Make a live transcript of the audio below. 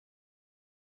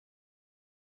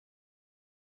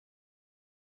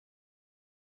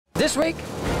This week,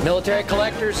 Military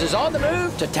Collectors is on the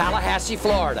move to Tallahassee,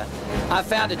 Florida. I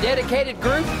found a dedicated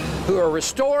group who are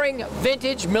restoring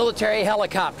vintage military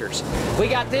helicopters. We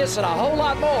got this and a whole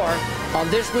lot more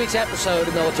on this week's episode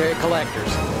of Military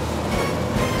Collectors.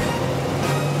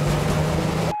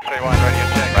 31, ready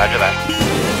to check. Roger that.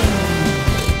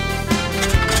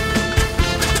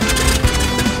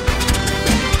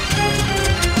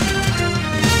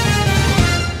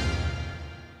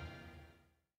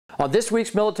 On this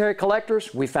week's Military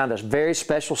Collectors, we found a very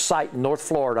special site in North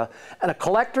Florida and a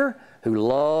collector who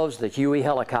loves the Huey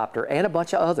helicopter and a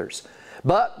bunch of others.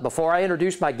 But before I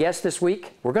introduce my guest this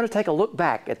week, we're going to take a look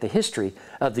back at the history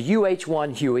of the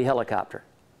UH-1 Huey helicopter.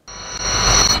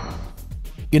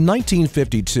 In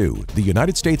 1952, the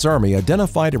United States Army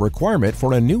identified a requirement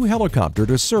for a new helicopter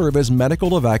to serve as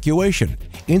medical evacuation,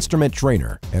 instrument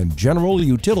trainer, and general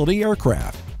utility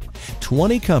aircraft.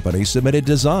 20 companies submitted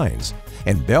designs,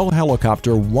 and Bell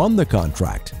Helicopter won the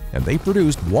contract, and they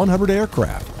produced 100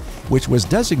 aircraft, which was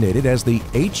designated as the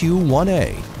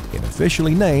HU-1A and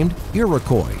officially named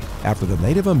Iroquois after the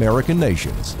Native American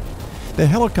nations. The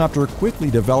helicopter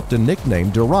quickly developed a nickname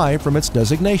derived from its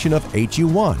designation of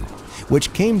HU-1,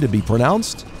 which came to be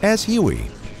pronounced as Huey.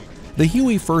 The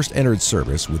Huey first entered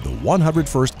service with the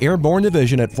 101st Airborne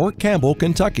Division at Fort Campbell,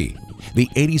 Kentucky, the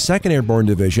 82nd Airborne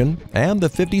Division, and the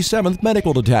 57th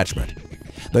Medical Detachment.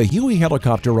 The Huey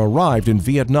helicopter arrived in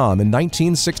Vietnam in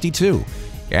 1962,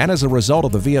 and as a result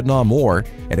of the Vietnam War,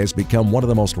 it has become one of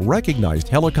the most recognized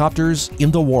helicopters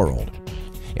in the world.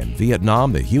 In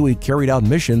Vietnam, the Huey carried out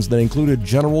missions that included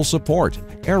general support,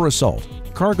 air assault,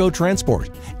 cargo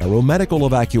transport, aeromedical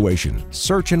evacuation,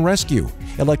 search and rescue,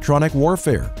 electronic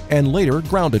warfare, and later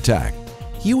ground attack.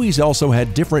 Hueys also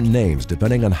had different names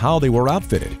depending on how they were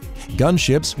outfitted.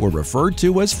 Gunships were referred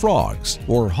to as frogs,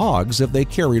 or hogs if they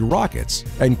carried rockets,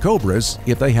 and cobras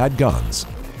if they had guns.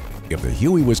 If the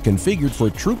Huey was configured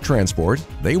for troop transport,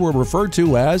 they were referred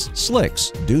to as slicks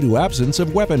due to absence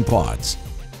of weapon pods.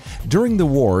 During the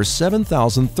war,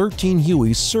 7,013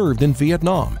 Hueys served in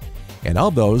Vietnam, and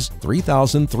of those,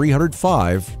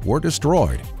 3,305 were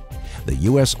destroyed. The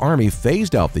U.S. Army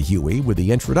phased out the Huey with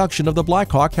the introduction of the Black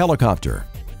Hawk helicopter.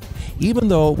 Even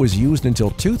though it was used until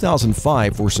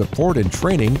 2005 for support and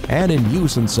training and in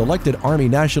use in selected Army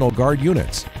National Guard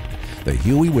units, the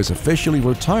Huey was officially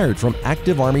retired from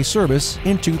active Army service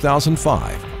in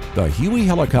 2005. The Huey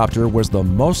helicopter was the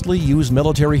mostly used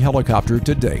military helicopter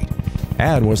to date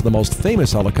and was the most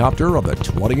famous helicopter of the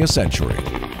 20th century.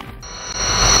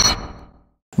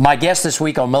 My guest this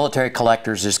week on Military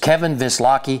Collectors is Kevin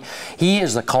Vislacki. He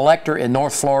is the collector in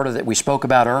North Florida that we spoke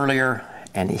about earlier,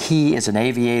 and he is an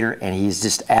aviator, and he's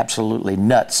just absolutely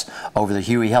nuts over the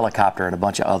Huey helicopter and a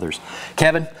bunch of others.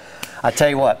 Kevin, I tell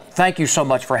you what, thank you so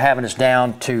much for having us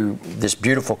down to this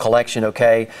beautiful collection,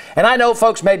 okay? And I know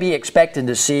folks may be expecting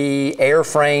to see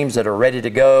airframes that are ready to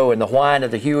go and the whine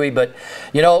of the Huey, but,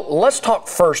 you know, let's talk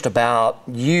first about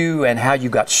you and how you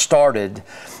got started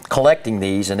collecting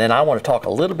these, and then I want to talk a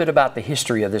little bit about the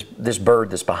history of this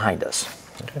bird that's behind us.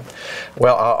 Okay.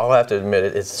 Well, I'll have to admit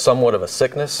it's somewhat of a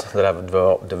sickness that I've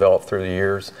developed through the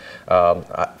years.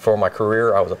 For my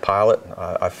career, I was a pilot.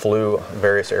 I flew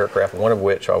various aircraft, one of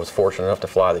which I was fortunate enough to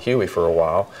fly the Huey for a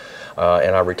while.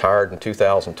 And I retired in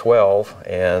 2012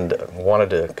 and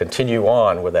wanted to continue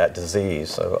on with that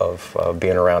disease of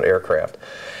being around aircraft.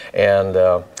 And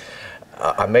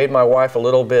I made my wife a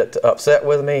little bit upset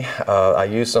with me. I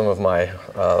used some of my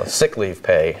sick leave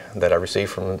pay that I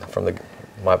received from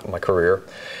my career,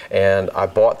 and I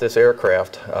bought this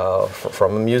aircraft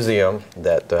from a museum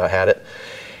that had it.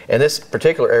 And this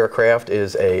particular aircraft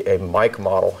is a Mike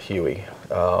model Huey.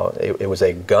 It was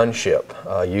a gunship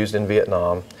used in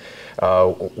Vietnam.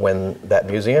 When that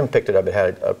museum picked it up, it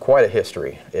had quite a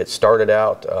history. It started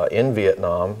out in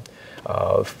Vietnam,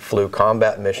 flew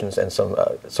combat missions and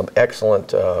some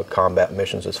excellent combat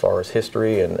missions as far as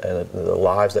history and the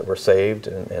lives that were saved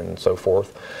and so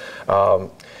forth.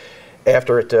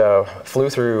 After it flew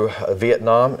through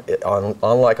Vietnam,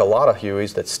 unlike a lot of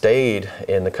Hueys that stayed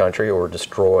in the country or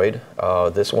destroyed,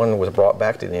 this one was brought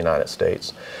back to the United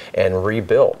States and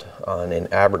rebuilt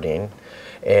in Aberdeen.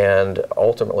 And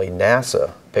ultimately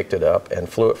NASA picked it up and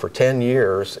flew it for 10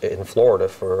 years in Florida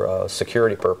for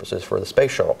security purposes for the space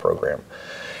shuttle program.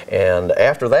 And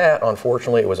after that,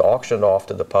 unfortunately, it was auctioned off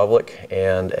to the public,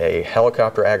 and a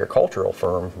helicopter agricultural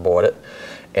firm bought it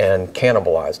and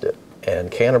cannibalized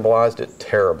it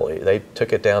terribly. They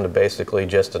took it down to basically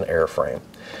just an airframe.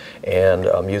 And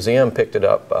a museum picked it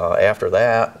up after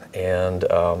that and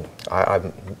I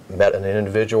met an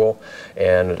individual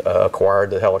and acquired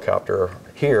the helicopter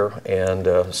here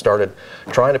and started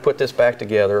trying to put this back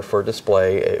together for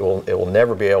display. It will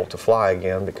never be able to fly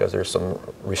again because there's some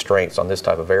restraints on this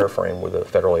type of airframe with the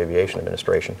Federal Aviation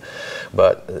Administration.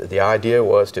 But the idea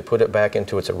was to put it back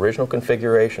into its original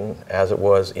configuration as it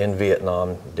was in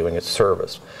Vietnam doing its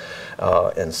service.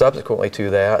 And subsequently to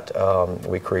that,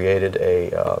 we created a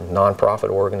nonprofit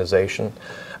organization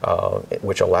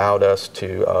which allowed us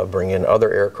to bring in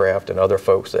other aircraft and other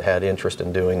folks that had interest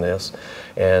in doing this.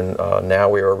 And now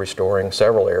we are restoring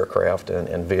several aircraft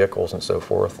and vehicles and so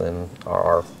forth. And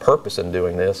our purpose in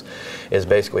doing this is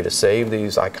basically to save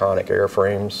these iconic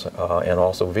airframes and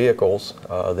also vehicles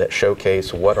that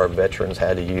showcase what our veterans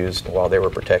had to use while they were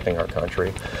protecting our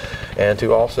country, and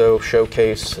to also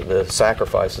showcase the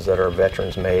sacrifices that our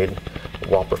veterans made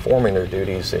while performing their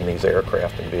duties in these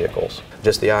aircraft and vehicles.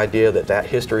 Just the idea that that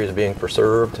history is being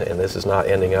preserved and this is not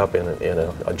ending up in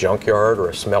a junkyard or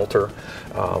a smelter,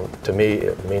 to me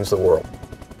it means the world.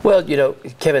 Well, you know,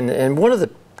 Kevin, and one of the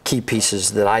key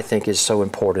pieces that I think is so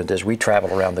important as we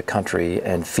travel around the country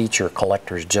and feature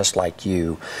collectors just like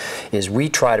you is we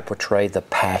try to portray the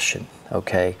passion,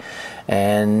 okay?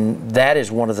 And that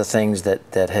is one of the things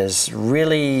that has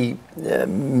really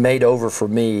made over for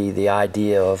me the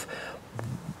idea of,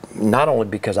 not only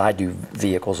because I do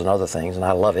vehicles and other things and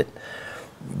I love it,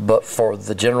 but for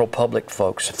the general public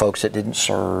folks that didn't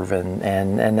serve,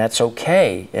 and that's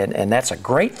okay, and that's a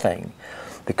great thing,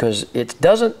 because it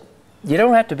doesn't, you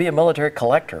don't have to be a military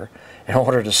collector in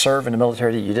order to serve in the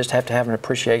military. You just have to have an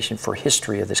appreciation for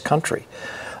history of this country,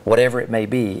 whatever it may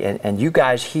be, and you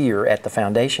guys here at the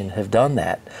foundation have done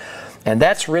that. And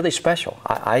that's really special.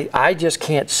 I just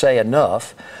can't say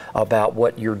enough about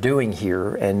what you're doing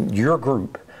here and your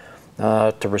group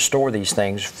to restore these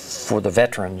things for the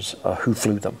veterans who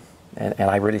flew them. And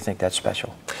I really think that's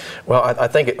special. Well, I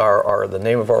think the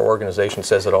name of our organization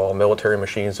says it all, Military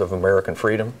Machines of American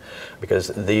Freedom, because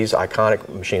these iconic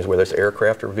machines, whether it's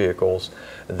aircraft or vehicles,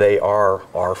 they are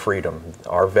our freedom.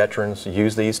 Our veterans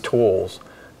use these tools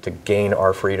to gain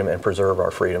our freedom and preserve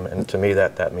our freedom, and to me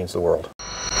that means the world.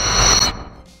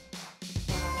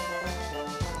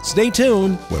 Stay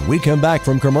tuned. When we come back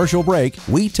from commercial break,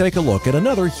 we take a look at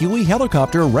another Huey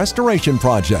helicopter restoration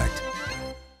project.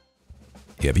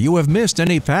 If you have missed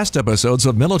any past episodes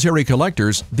of Military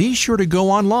Collectors, be sure to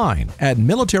go online at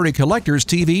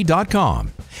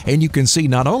militarycollectorstv.com, and you can see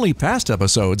not only past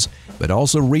episodes, but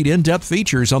also read in-depth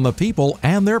features on the people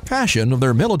and their passion of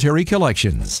their military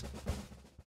collections.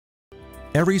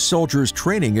 Every soldier's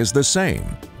training is the same,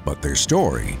 but their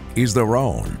story is their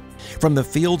own. From the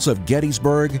fields of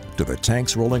Gettysburg to the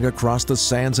tanks rolling across the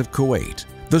sands of Kuwait,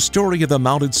 the story of the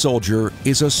mounted soldier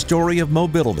is a story of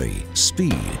mobility,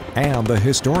 speed, and the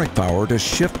historic power to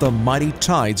shift the mighty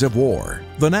tides of war.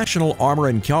 The National Armor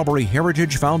and Cavalry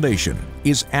Heritage Foundation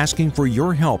is asking for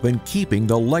your help in keeping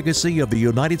the legacy of the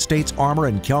United States Armor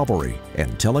and Cavalry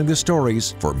and telling the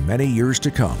stories for many years to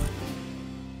come.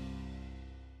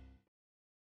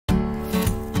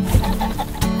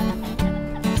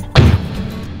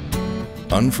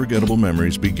 Unforgettable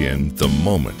memories begin the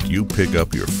moment you pick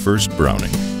up your first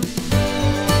Browning.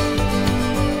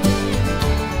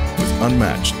 With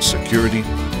unmatched security,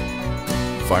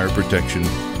 fire protection,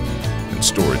 and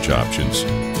storage options,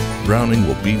 Browning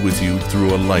will be with you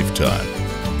through a lifetime,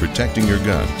 protecting your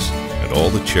guns and all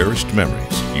the cherished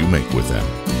memories you make with them.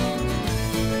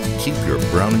 Keep your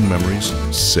Browning memories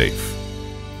safe.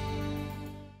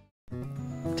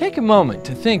 Take a moment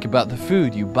to think about the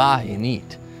food you buy and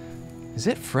eat. Is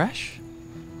it fresh?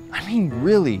 I mean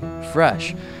really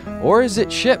fresh. Or is it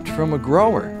shipped from a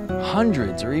grower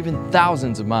hundreds or even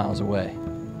thousands of miles away?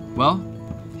 Well,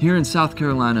 here in South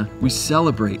Carolina, we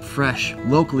celebrate fresh,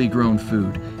 locally grown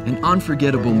food and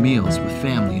unforgettable meals with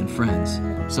family and friends.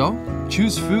 So,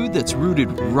 choose food that's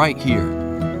rooted right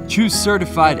here. Choose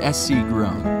certified SC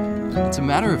grown. It's a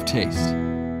matter of taste.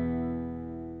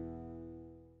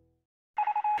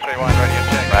 31, ready to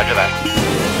check. Roger that.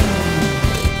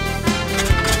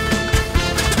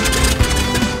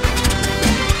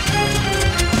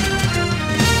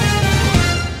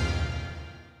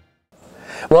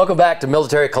 Welcome back to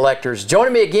Military Collectors.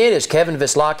 Joining me again is Kevin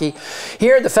Vislacki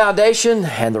here at the Foundation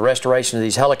and the restoration of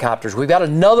these helicopters. We've got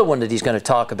another one that he's going to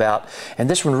talk about, and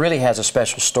this one really has a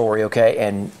special story, okay?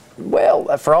 And,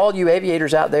 well, for all you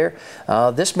aviators out there,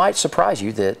 this might surprise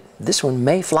you that this one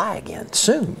may fly again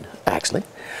soon, actually.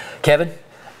 Kevin,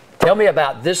 Tell me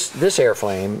about this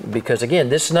airframe, because again,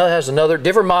 this has another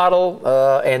different model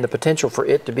and the potential for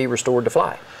it to be restored to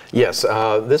fly. Yes,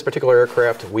 this particular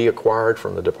aircraft we acquired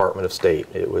from the Department of State.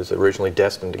 It was originally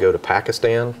destined to go to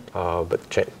Pakistan, but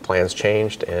plans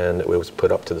changed and it was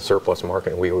put up to the surplus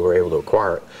market and we were able to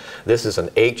acquire it. This is an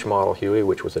H model Huey,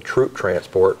 which was a troop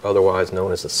transport, otherwise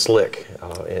known as a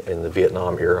SLIC in the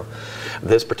Vietnam era.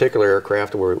 This particular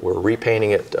aircraft, we're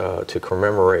repainting it to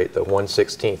commemorate the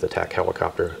 116th Attack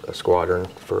Helicopter Squadron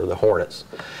for the Hornets.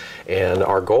 And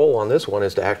our goal on this one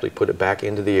is to actually put it back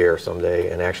into the air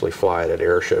someday and actually fly it at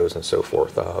air shows and so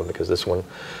forth, because this one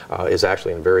is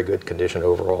actually in very good condition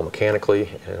overall mechanically,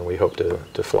 and we hope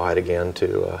to fly it again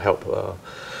to help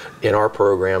in our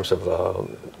programs of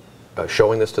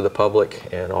showing this to the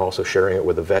public and also sharing it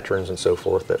with the veterans and so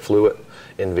forth that flew it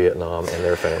in Vietnam and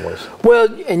their families. Well,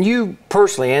 and you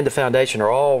personally and the foundation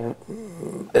are all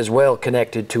as well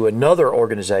connected to another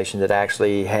organization that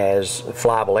actually has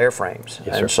flyable airframes.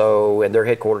 Yes, and sir. and they're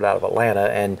headquartered out of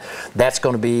Atlanta, and that's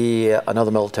going to be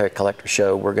another military collector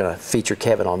show. We're going to feature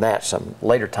Kevin on that some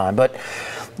later time. But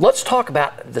let's talk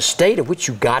about the state of which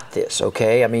you got this,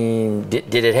 okay? I mean,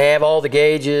 did it have all the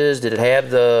gauges? Did it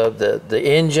have the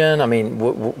engine? I mean,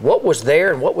 what was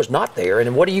there and what was not there?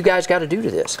 And what do you guys got to do to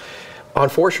this?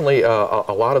 Unfortunately,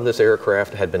 a lot of this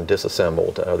aircraft had been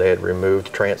disassembled. They had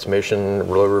removed transmission,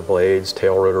 rotor blades,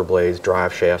 tail rotor blades,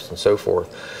 drive shafts, and so forth.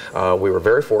 We were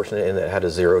very fortunate in that it had a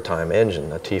zero-time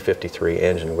engine, a T-53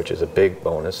 engine, which is a big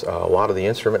bonus. A lot of the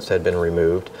instruments had been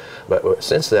removed, but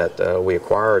since that we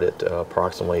acquired it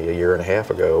approximately a year and a half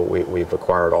ago, we've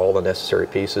acquired all the necessary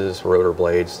pieces, rotor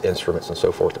blades, instruments, and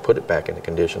so forth to put it back into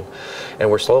condition.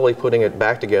 And we're slowly putting it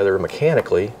back together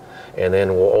mechanically, and then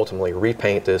we'll ultimately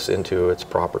repaint this into its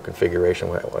proper configuration,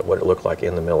 what it looked like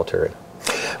in the military.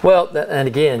 Well, and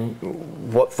again,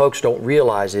 what folks don't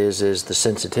realize is the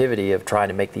sensitivity of trying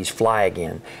to make these fly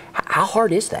again. How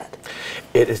hard is that?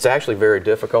 It's actually very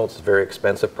difficult. It's a very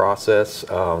expensive process.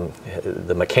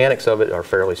 The mechanics of it are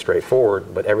fairly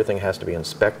straightforward, but everything has to be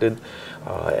inspected.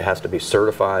 It has to be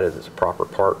certified as a proper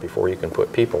part before you can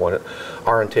put people in it.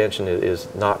 Our intention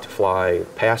is not to fly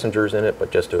passengers in it,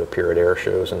 but just to appear at air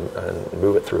shows and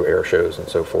move it through air shows and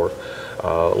so forth.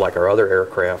 Like our other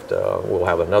aircraft, we'll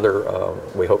have another,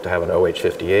 we hope to have an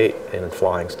OH-58 in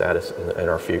flying status in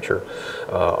our future.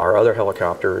 Our other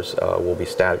helicopters will be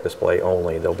static display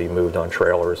only. They'll be moved on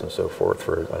trailers and so forth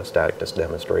for static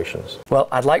demonstrations. Well,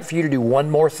 I'd like for you to do one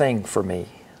more thing for me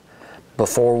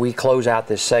before we close out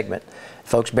this segment.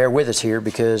 Folks, bear with us here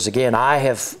because, again, I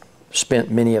have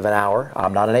spent many of an hour.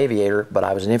 I'm not an aviator, but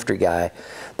I was an infantry guy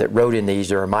that rode in these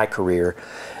during my career.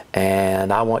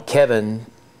 And I want Kevin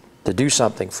to do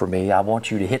something for me. I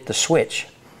want you to hit the switch.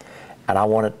 And I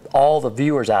want all the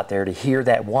viewers out there to hear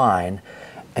that whine,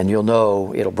 and you'll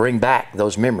know it'll bring back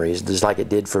those memories, just like it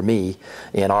did for me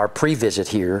in our pre-visit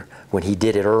here when he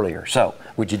did it earlier. So,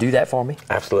 would you do that for me?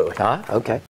 Absolutely.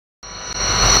 Okay.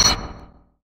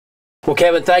 Well,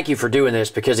 Kevin, thank you for doing this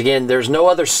because, again, there's no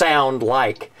other sound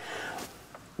like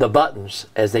the buttons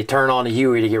as they turn on the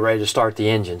Huey to get ready to start the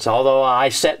engines. Although I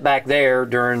sat back there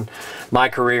during my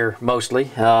career mostly.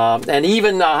 And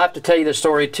even, I'll have to tell you the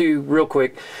story too real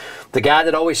quick. The guy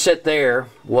that always sat there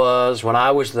was when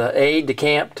I was the aide de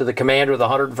camp to the commander of the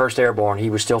 101st Airborne.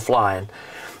 He was still flying.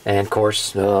 And, of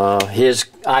course, his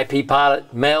IP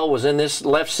pilot, Mel, was in this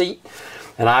left seat.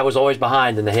 And I was always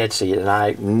behind in the head seat. And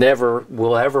I never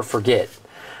will ever forget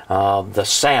the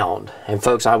sound. And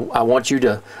folks, I want you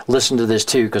to listen to this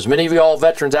too, because many of you all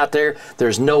veterans out there,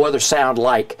 there's no other sound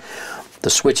like the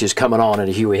switches coming on in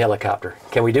a Huey helicopter.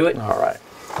 Can we do it? All right.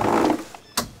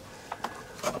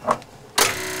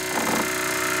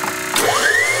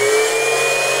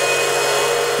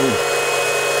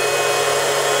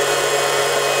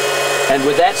 And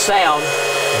with that sound,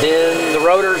 then the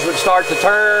rotors would start to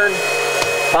turn.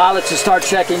 Pilots would start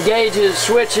checking gauges,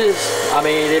 switches. I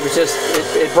mean, it was just,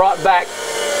 it brought back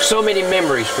so many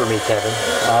memories for me, Kevin,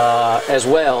 as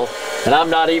well. And I'm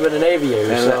not even an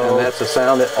aviator. And that's a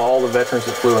sound that all the veterans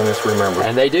that flew in this remember.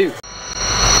 And they do.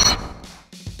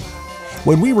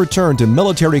 When we return to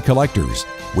Military Collectors,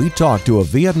 we talk to a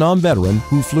Vietnam veteran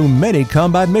who flew many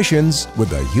combat missions with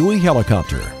the Huey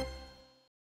helicopter.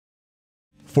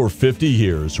 For 50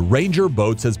 years, Ranger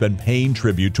Boats has been paying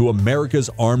tribute to America's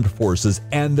armed forces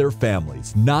and their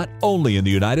families, not only in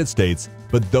the United States,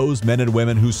 but those men and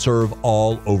women who serve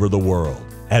all over the world.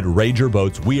 At Ranger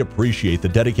Boats, we appreciate the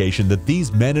dedication that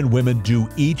these men and women do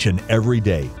each and every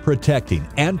day, protecting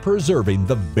and preserving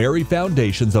the very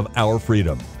foundations of our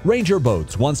freedom. Ranger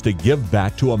Boats wants to give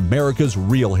back to America's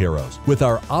real heroes with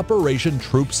our Operation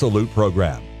Troop Salute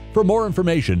program. For more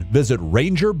information, visit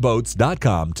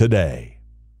rangerboats.com today.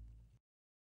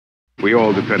 We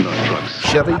all depend on trucks.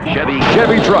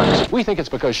 Chevy trucks. We think it's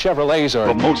because Chevrolets are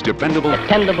The most dependable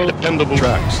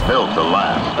trucks. built to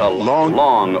last A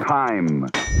long time.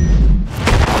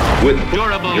 with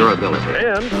durability.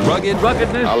 And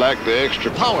Ruggedness. I like the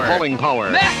extra power. pulling power.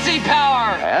 Nasty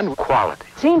power! And quality.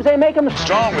 Seems they make them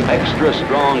Strong with Extra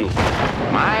strong.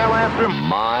 mile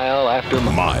after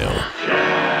Mile.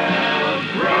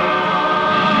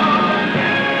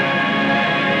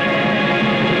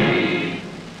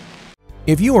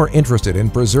 If you are interested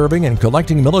in preserving and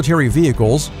collecting military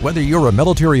vehicles, whether you're a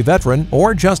military veteran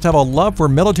or just have a love for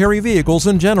military vehicles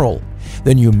in general,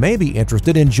 then you may be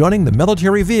interested in joining the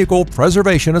Military Vehicle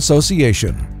Preservation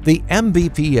Association. The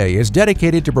MVPA is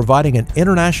dedicated to providing an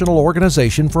international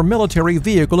organization for military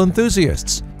vehicle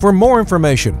enthusiasts. For more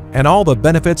information and all the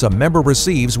benefits a member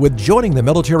receives with joining the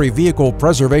Military Vehicle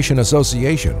Preservation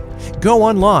Association, go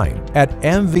online at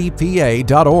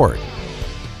mvpa.org.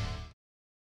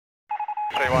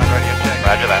 31, ready to check.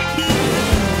 Roger that.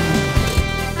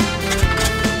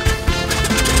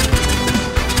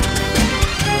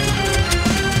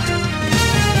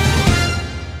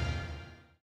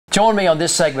 Join me on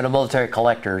this segment of Military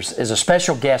Collectors is a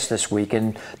special guest this week.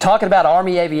 And talking about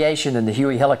Army aviation and the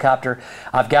Huey helicopter,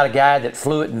 I've got a guy that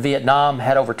flew it in Vietnam,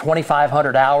 had over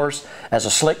 2,500 hours as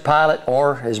a slick pilot,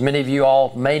 or as many of you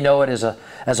all may know it as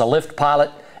a lift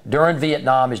pilot during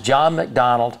Vietnam, is John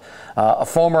McDonald, a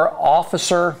former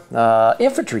officer,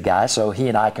 infantry guy, so he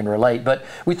and I can relate. But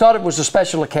we thought it was a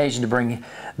special occasion to bring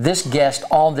this guest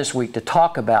on this week to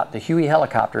talk about the Huey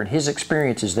helicopter and his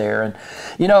experiences there. And,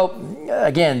 you know,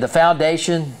 again, the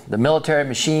foundation, the Military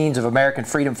Machines of American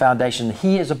Freedom Foundation,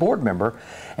 he is a board member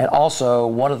and also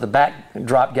one of the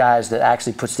backdrop guys that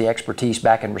actually puts the expertise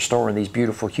back in restoring these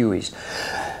beautiful Hueys.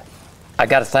 I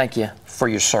got to thank you for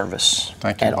your service.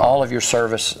 Thank you, and Bob. all of your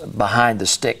service behind the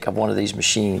stick of one of these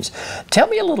machines. Tell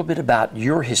me a little bit about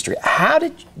your history. How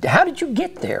did you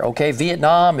get there? Okay,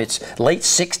 Vietnam, it's late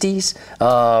 60s.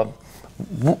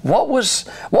 What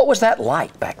was that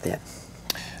like back then?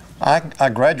 I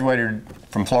graduated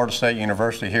from Florida State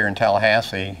University here in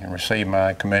Tallahassee and received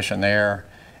my commission there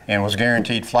and was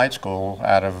guaranteed flight school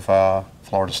out of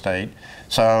Florida State.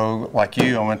 So like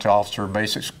you, I went to officer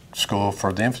basic school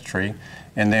for the infantry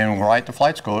and then right to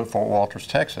flight school at Fort Walters,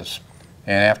 Texas.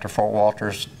 And after Fort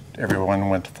Walters, everyone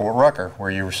went to Fort Rucker,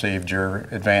 where you received your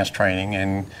advanced training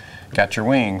and got your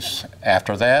wings.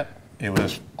 After that, it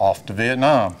was off to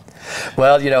Vietnam.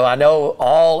 Well, you know, I know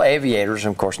all aviators,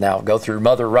 of course, now go through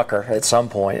Mother Rucker at some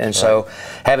point. And so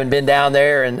having been down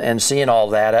there and seeing all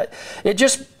that,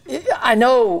 I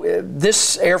know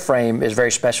this airframe is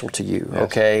very special to you, yes.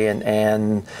 Okay?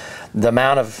 And the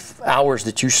amount of hours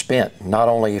that you spent, not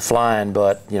only flying,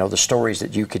 but, you know, the stories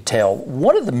that you could tell.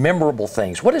 What are the memorable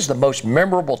things? What is the most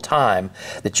memorable time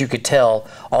that you could tell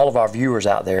all of our viewers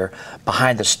out there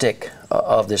behind the stick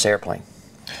of this airplane?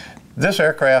 This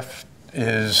aircraft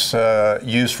is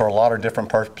used for a lot of different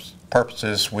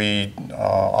purposes. We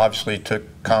obviously took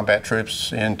combat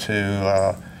troops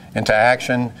into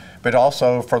action, but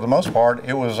also, for the most part,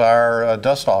 it was our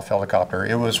dust-off helicopter.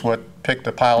 It was what picked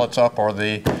the pilots up or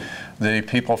the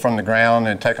people from the ground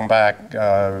and take them back.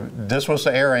 This was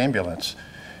the air ambulance.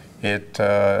 It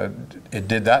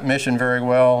did that mission very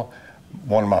well.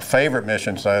 One of my favorite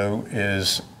missions, though,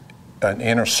 is an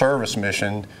inter-service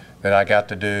mission that I got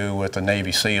to do with the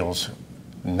Navy SEALs.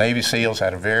 Navy SEALs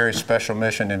had a very special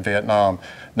mission in Vietnam.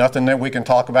 Nothing that we can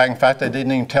talk about. In fact, they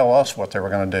didn't even tell us what they were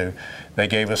going to do. They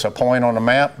gave us a point on the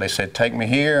map. They said, take me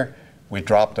here. We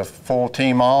dropped the full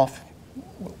team off.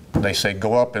 They said,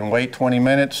 go up and wait 20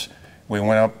 minutes. We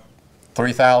went up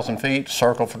 3,000 feet,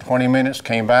 circled for 20 minutes,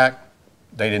 came back.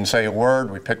 They didn't say a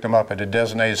word. We picked them up at a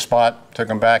designated spot, took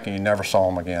them back, and you never saw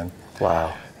them again.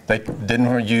 Wow. They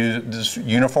didn't use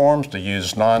uniforms. They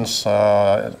used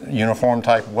non-uniform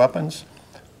type weapons,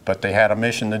 but they had a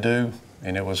mission to do,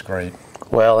 and it was great.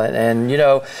 Well, and you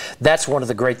know, that's one of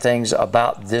the great things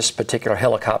about this particular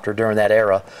helicopter during that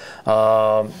era.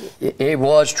 It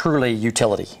was truly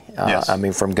utility. Yes. I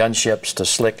mean, from gunships to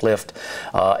slick lift,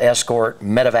 escort,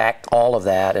 medevac, all of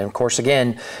that. And of course,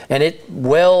 again, and it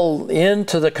well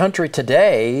into the country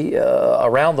today,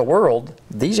 around the world,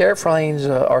 these airplanes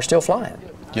are still flying.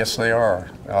 Yes, they are.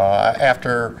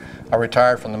 After I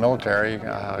retired from the military,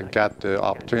 I got the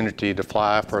opportunity to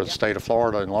fly for the state of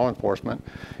Florida in law enforcement,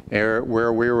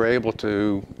 where we were able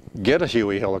to get a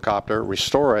Huey helicopter,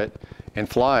 restore it, and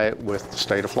fly it with the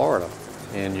state of Florida,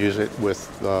 and use it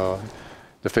with the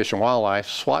Fish and Wildlife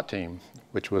SWAT team,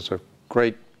 which was a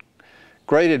great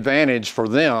advantage for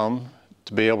them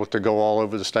to be able to go all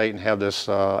over the state and have this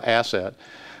asset.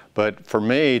 But for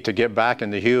me, to get back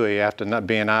into Huey after not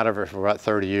being out of it for about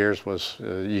 30 years was,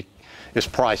 it's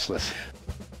priceless.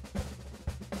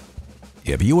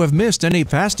 If you have missed any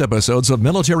past episodes of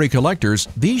Military Collectors,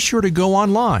 be sure to go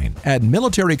online at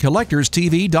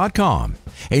militarycollectorstv.com.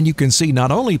 And you can see not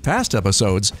only past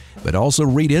episodes, but also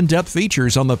read in-depth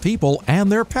features on the people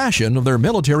and their passion of their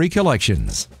military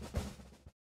collections.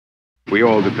 We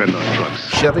all depend on trucks.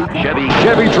 Chevy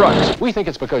trucks. We think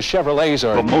it's because Chevrolets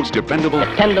are The most dependable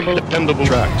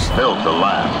trucks. Built to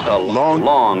last a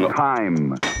long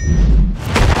time.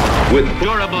 With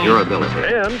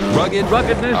durability. and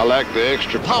ruggedness. I like the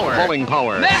extra power. Pulling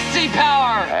power. Messy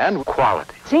power! And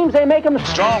quality. Seems they make them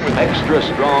Strong with extra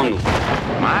strong.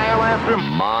 Mile after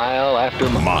mile after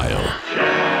mile.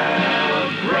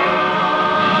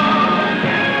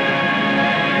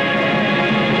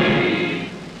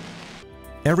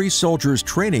 Every soldier's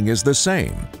training is the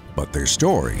same, but their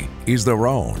story is their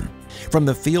own. From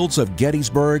the fields of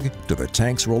Gettysburg to the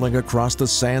tanks rolling across the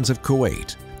sands of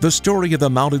Kuwait, the story of the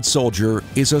mounted soldier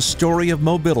is a story of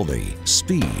mobility,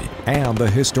 speed, and the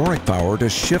historic power to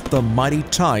shift the mighty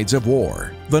tides of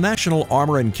war. The National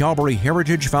Armor and Cavalry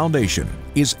Heritage Foundation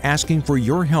is asking for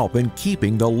your help in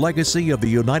keeping the legacy of the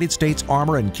United States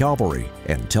Armor and Cavalry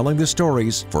and telling the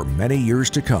stories for many years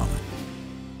to come.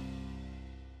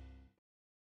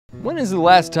 When is the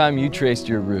last time you traced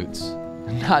your roots?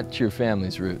 Not your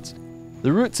family's roots.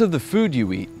 The roots of the food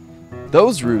you eat.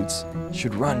 Those roots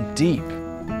should run deep,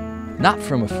 not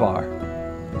from afar.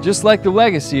 Just like the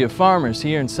legacy of farmers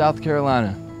here in South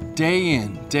Carolina. Day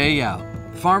in, day out,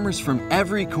 farmers from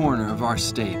every corner of our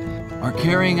state are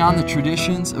carrying on the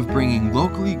traditions of bringing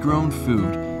locally grown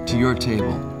food to your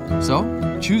table.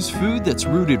 So, choose food that's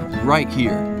rooted right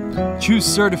here. Choose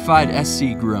certified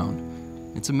SC grown.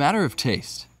 It's a matter of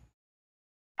taste.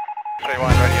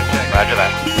 31, ready to check. Roger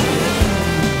that.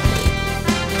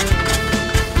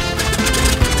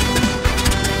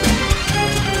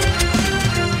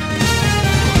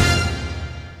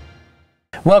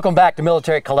 Welcome back to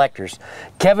Military Collectors.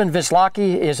 Kevin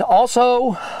Vislocki is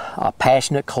also a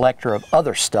passionate collector of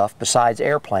other stuff besides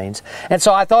airplanes. And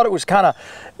so I thought it was kind of,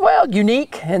 well,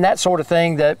 unique and that sort of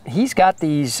thing that he's got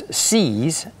these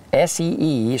C's,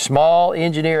 SEE, small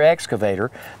engineer excavator,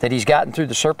 that he's gotten through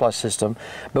the surplus system.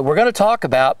 But we're going to talk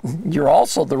about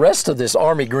the rest of this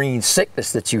Army green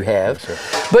sickness that you have.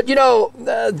 Yes, but you know,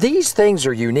 these things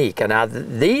are unique. And now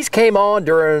these came on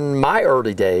during my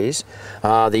early days.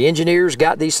 The engineers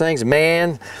got these things,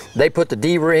 man, they put the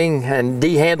D-ring and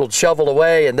D-handled shovel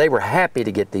away and they were happy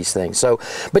to get these things. So,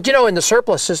 but you know, in the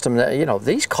surplus system, you know,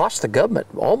 these cost the government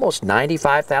almost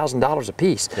 $95,000 a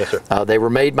piece. Yes, sir. They were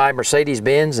made by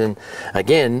Mercedes-Benz, and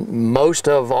again, most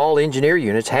of all engineer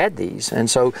units had these. And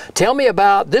so tell me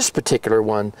about this particular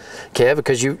one, Kev,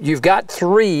 because you've got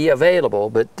 3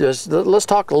 available, but let's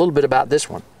talk a little bit about this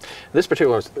one. This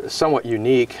particular is somewhat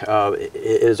unique. It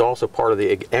is also part of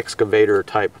the excavator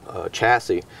type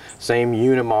chassis. Same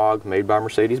Unimog made by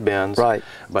Mercedes-Benz. Right.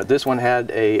 But this one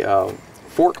had a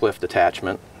forklift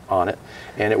attachment on it,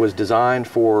 and it was designed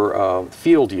for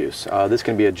field use. This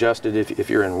can be adjusted if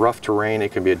you're in rough terrain.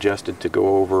 It can be adjusted to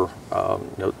go over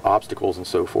obstacles and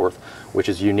so forth, which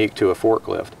is unique to a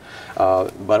forklift.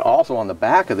 But also on the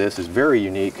back of this is very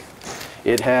unique.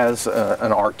 It has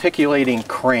an articulating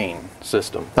crane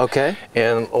system. Okay.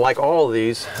 And like all of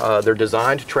these, they're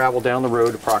designed to travel down the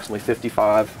road approximately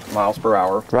 55 miles per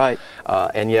hour. Right.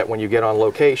 And yet when you get on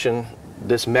location,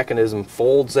 this mechanism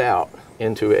folds out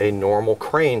into a normal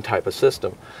crane type of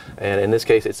system. And in this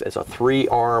case, it's a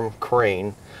 3-arm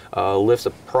crane, lifts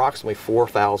approximately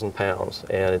 4,000 pounds,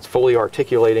 and it's fully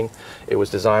articulating. It was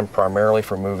designed primarily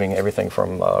for moving everything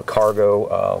from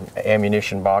cargo,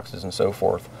 ammunition boxes, and so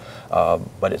forth.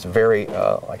 But it's very,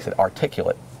 like I said,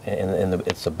 articulate in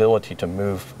its ability to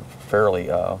move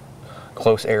fairly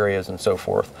close areas and so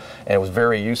forth. And it was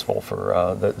very useful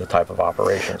for the type of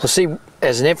operations. Well, see,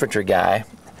 as an infantry guy,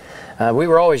 we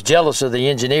were always jealous of the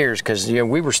engineers because, you know,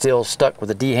 we were still stuck with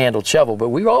a D-handled shovel, but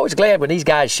we were always glad when these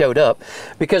guys showed up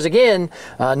because, again,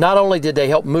 not only did they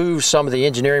help move some of the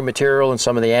engineering material and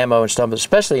some of the ammo and stuff,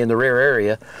 especially in the rear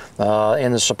area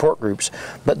in the support groups,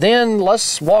 but then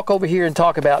let's walk over here and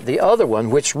talk about the other one,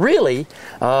 which really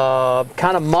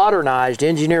kind of modernized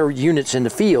engineer units in the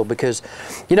field because,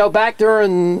 you know, back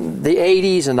during the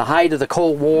 80s and the height of the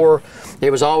Cold War,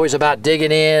 it was always about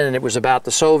digging in, and it was about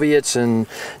the Soviets, and,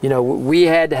 you know, we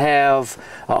had to have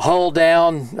hull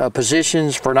down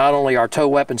positions for not only our tow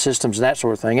weapon systems and that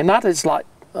sort of thing, and not that it's like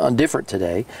different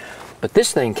today, But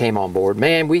this thing came on board,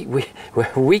 man,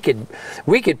 we could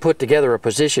put together a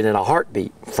position in a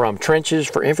heartbeat, from trenches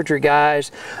for infantry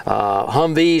guys,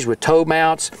 Humvees with tow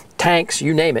mounts, tanks,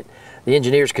 you name it. The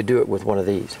engineers could do it with one of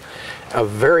these. A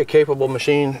very capable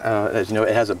machine. As you know,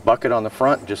 it has a bucket on the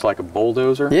front, just like a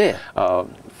bulldozer. Yeah.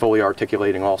 Fully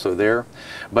articulating also there.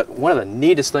 But one of the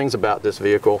neatest things about this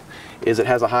vehicle is it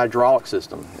has a hydraulic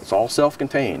system. It's all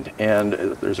self-contained, and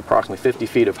there's approximately 50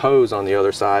 feet of hose on the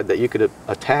other side that you could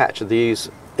attach these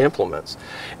implements.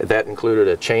 That included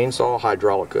a chainsaw,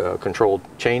 hydraulic controlled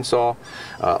chainsaw,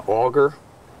 auger,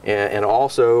 and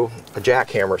also a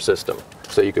jackhammer system.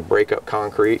 So you could break up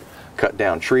concrete, cut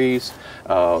down trees,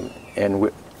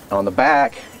 and on the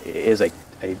back is a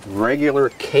regular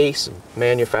case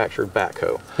manufactured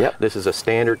backhoe. Yep. This is a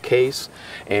standard case,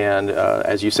 and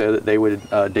as you said, they would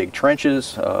dig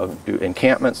trenches, do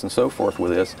encampments and so forth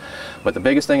with this. But the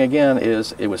biggest thing again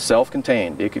is it was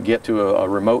self-contained. It could get to a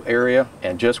remote area,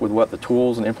 and just with what the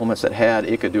tools and implements it had,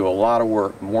 it could do a lot of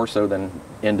work, more so than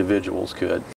individuals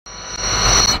could.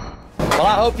 Well,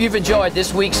 I hope you've enjoyed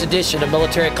this week's edition of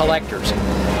Military Collectors.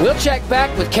 We'll check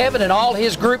back with Kevin and all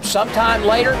his group sometime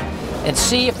later and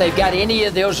see if they've got any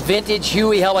of those vintage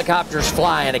Huey helicopters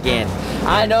flying again.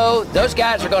 I know those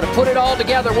guys are going to put it all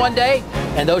together one day,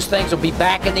 and those things will be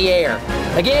back in the air.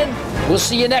 Again, we'll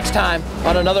see you next time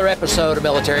on another episode of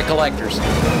Military Collectors.